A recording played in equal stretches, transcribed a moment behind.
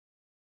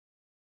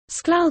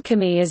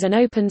SQLAlchemy is an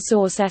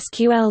open-source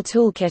SQL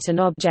toolkit and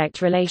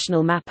object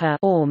relational mapper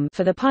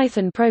for the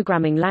Python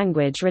programming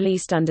language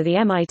released under the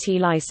MIT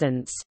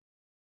license.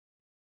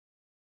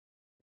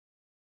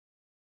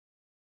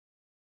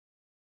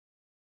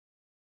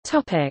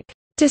 Topic.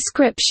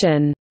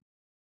 Description.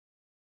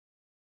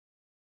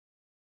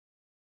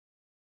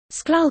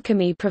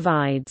 SQLAlchemy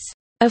provides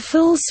a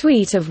full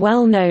suite of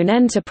well-known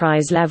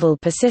enterprise-level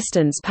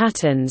persistence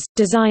patterns,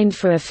 designed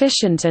for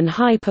efficient and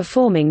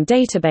high-performing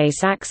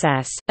database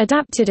access,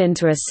 adapted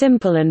into a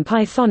simple and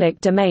Pythonic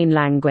domain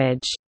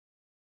language.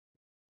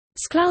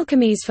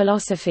 SQLAlchemy's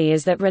philosophy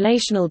is that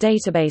relational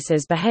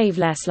databases behave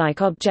less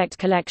like object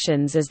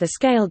collections as the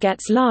scale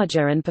gets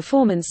larger and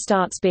performance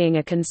starts being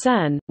a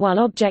concern, while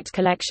object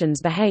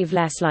collections behave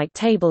less like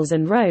tables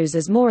and rows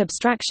as more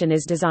abstraction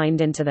is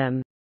designed into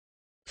them.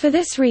 For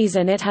this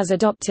reason it has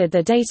adopted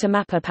the data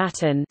mapper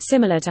pattern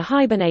similar to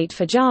Hibernate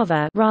for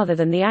Java rather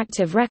than the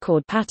active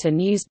record pattern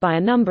used by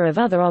a number of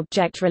other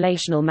object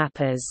relational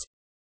mappers.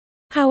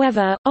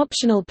 However,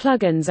 optional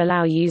plugins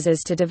allow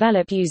users to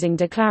develop using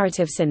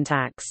declarative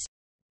syntax.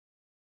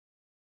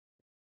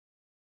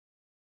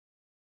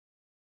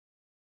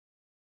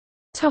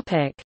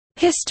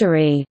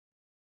 History.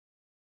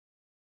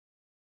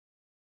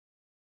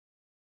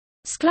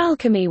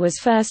 SQLAlchemy was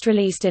first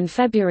released in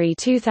February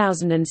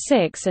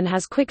 2006 and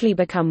has quickly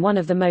become one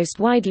of the most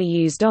widely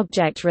used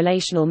object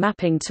relational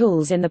mapping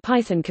tools in the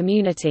Python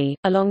community,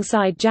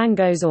 alongside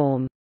Django's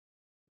ORM.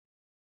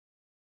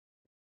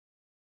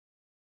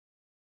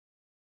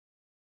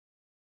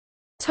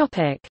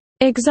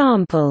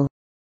 Example.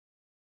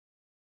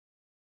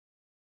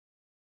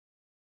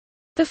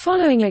 The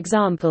following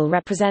example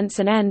represents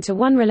an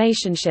n-to-1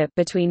 relationship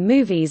between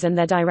movies and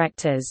their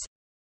directors.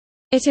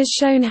 It is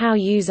shown how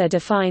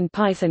user-defined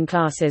Python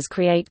classes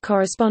create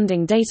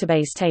corresponding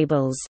database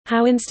tables,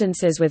 how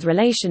instances with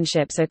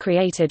relationships are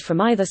created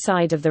from either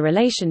side of the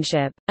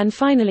relationship, and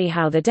finally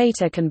how the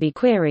data can be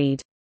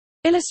queried,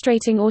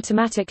 illustrating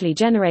automatically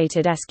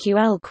generated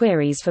SQL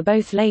queries for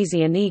both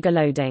lazy and eager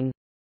loading.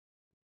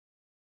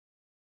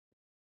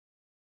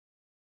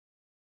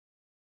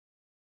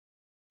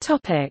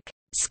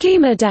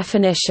 Schema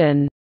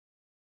definition.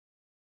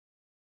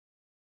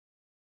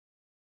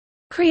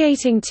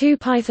 Creating two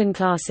Python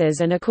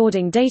classes and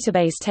according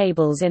database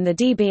tables in the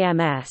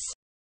DBMS.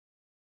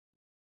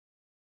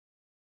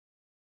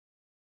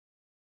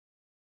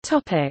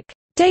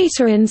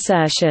 Data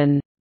insertion.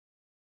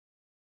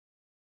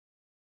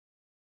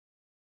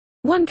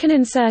 One can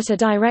insert a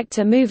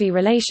director-movie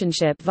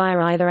relationship via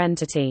either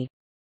entity.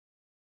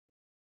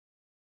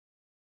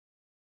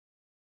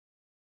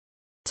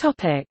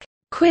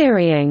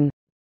 Querying.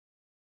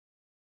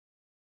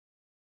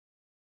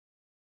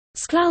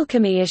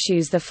 SQLAlchemy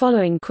issues the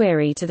following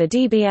query to the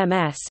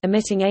DBMS,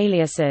 omitting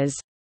aliases.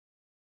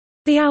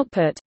 The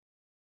output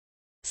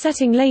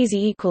setting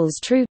lazy equals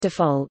true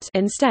default.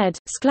 Instead,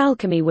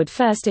 SQLAlchemy would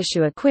first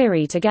issue a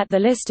query to get the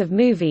list of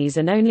movies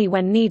and only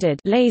when needed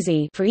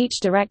lazy for each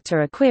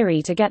director a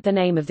query to get the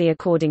name of the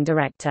according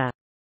director.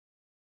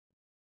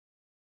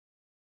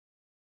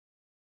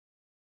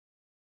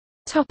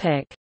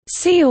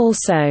 See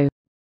also: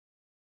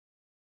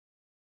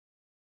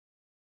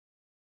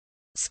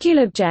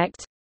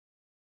 SQLobject,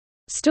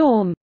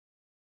 Storm,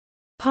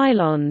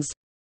 Pylons,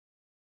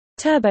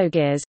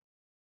 Turbogears,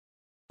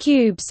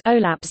 Cubes,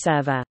 OLAP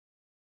server.